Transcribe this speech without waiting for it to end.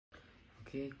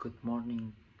Okay, good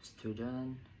morning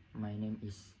student. My name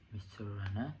is Mr.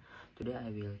 Ranna. Today I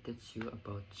will teach you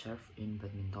about serve in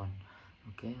badminton.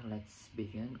 Okay, let's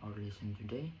begin our lesson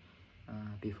today.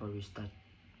 Before we start,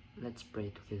 let's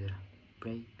pray together.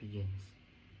 Pray begins.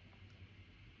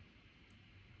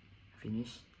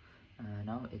 Finish.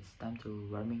 Now it's time to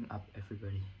warming up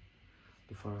everybody.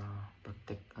 Before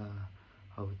practice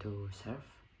how to serve,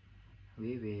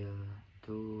 we will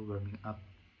do warming up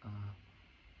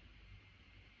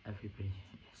everybody.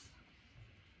 Yes.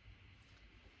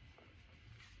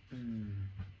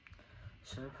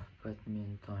 Serve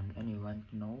badminton. Anyone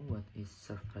know what is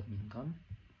serve badminton?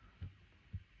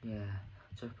 Yeah,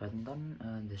 serve badminton.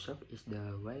 The serve is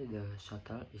the way the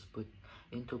shuttle is put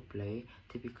into play.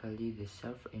 Typically, the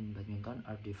serve in badminton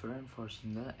are different for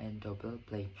single and double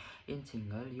play. In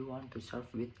single, you want to serve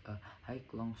with a high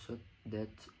long shot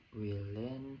that will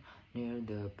land near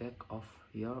the back of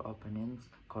your opponent's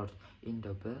court. In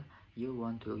double, you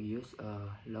want to use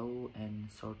a low and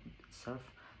short serve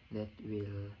that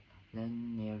will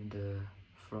land near the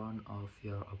front of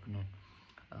your opponent.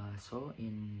 So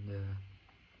in the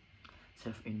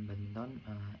serve in badminton,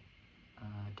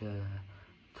 the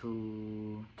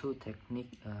two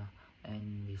technique,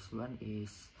 and this one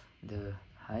is the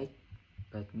high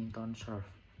badminton serve.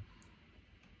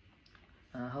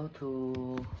 How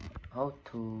to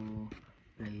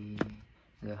play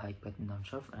the high badminton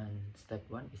serve? And step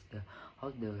one is the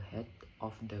hold the head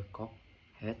of the cock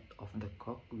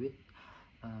with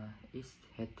its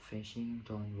head facing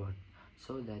downward,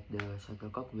 so that the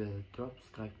shuttlecock will drop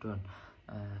straight down.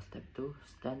 Step 2,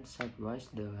 stand sideways,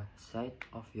 the side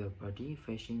of your body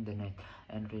facing the net,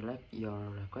 and relax your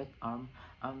racket arm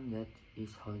that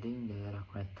is holding the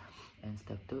racket. And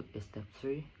step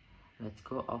 3, let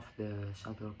go of the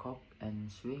shuttlecock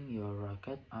and swing your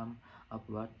racket arm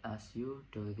upward. As you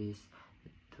do this,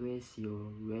 twist your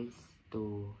waist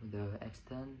to the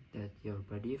extent that your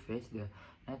body faces the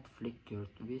net. Flick your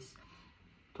twist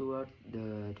toward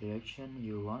the direction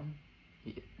you want.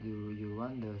 Do you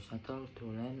want the shuttle to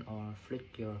land, or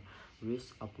flick your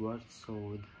wrist upward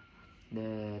so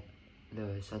that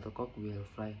the shuttlecock will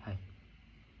fly high?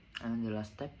 And the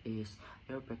last step is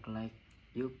your back leg.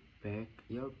 Your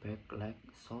back leg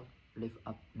should lift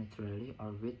up naturally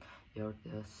or with your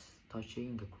toes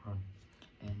touching the ground.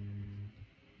 And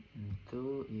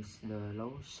 2 is the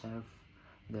low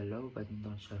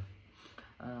badminton serve.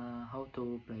 How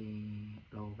to play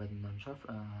low badminton serve?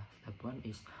 Step 1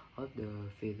 is hold the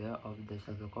feather of the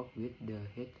shuttlecock with the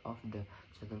head of the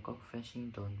shuttlecock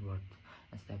facing downward.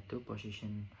 And step 2,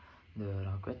 position the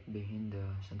racket behind the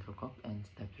shuttlecock. And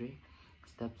step 3,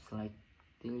 step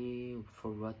slightly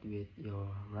forward with your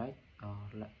right or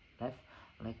left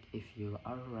leg if you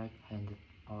are right-handed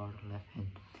or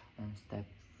left-handed. And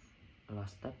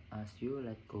last step, as you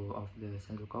let go of the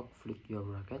shuttlecock, flick your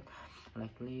racket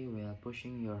lightly while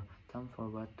pushing your thumb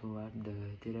forward toward the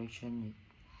direction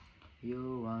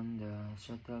you want the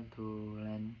shuttle to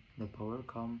land. The power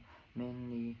comes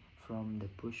mainly from the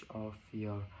push of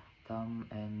your thumb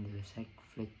and the side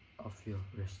flick of your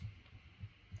wrist.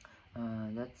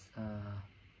 That's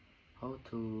how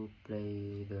to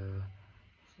play the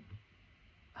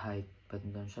high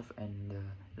badminton serve and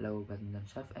the low badminton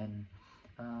serve. And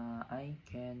I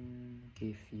can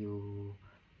give you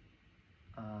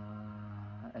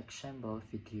example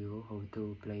video how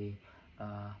to play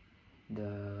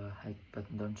the high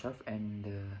badminton serve and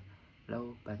the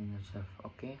low badminton serve.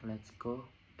 Okay, let's go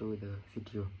to the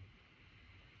video.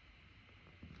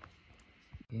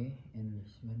 Okay, and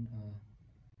this one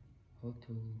how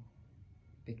to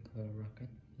pick a racket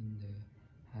in the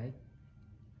high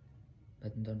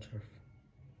badminton serve.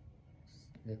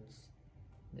 Let's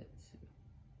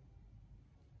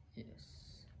yes,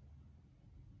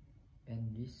 and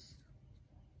this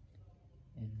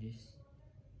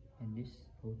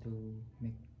how to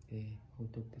make how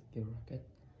to pick your racket.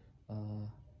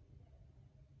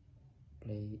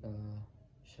 Play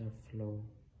serve low,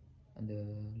 the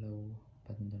low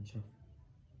badminton serve.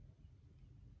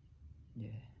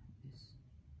 Yeah, this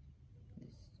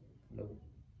low,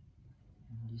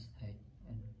 and this high,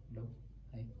 and low,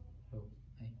 high, low,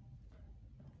 high.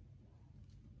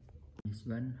 This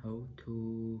one how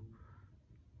to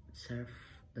serve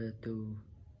to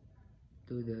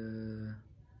the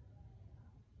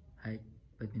high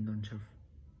badminton serve.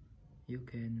 You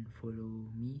can follow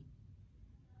me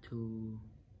to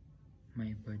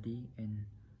my body and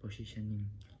positioning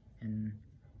and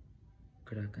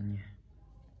gerakannya.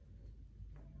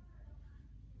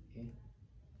 Okay,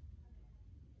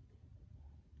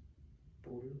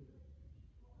 pull,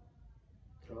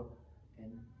 drop,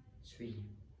 and swing.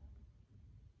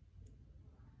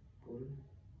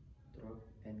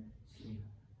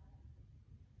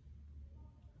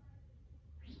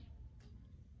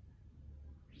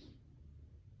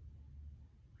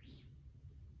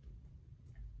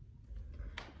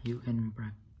 you can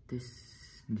practice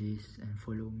this and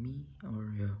follow me or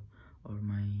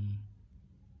my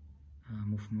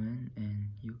movement,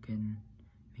 and you can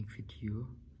make video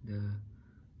the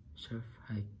serve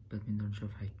height, badminton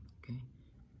serve height. Okay,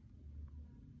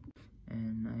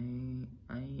 and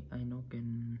I know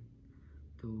can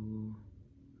to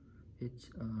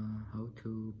teach how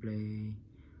to play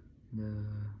the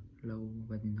low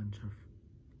badminton serve.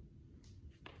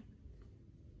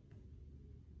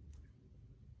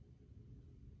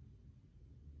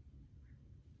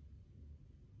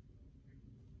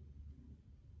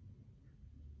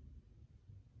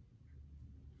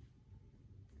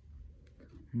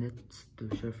 That's to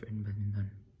serve in badminton.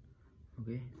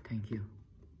 Okay, thank you.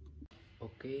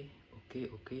 Okay,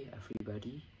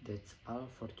 everybody, that's all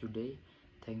for today.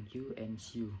 Thank you and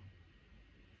see you.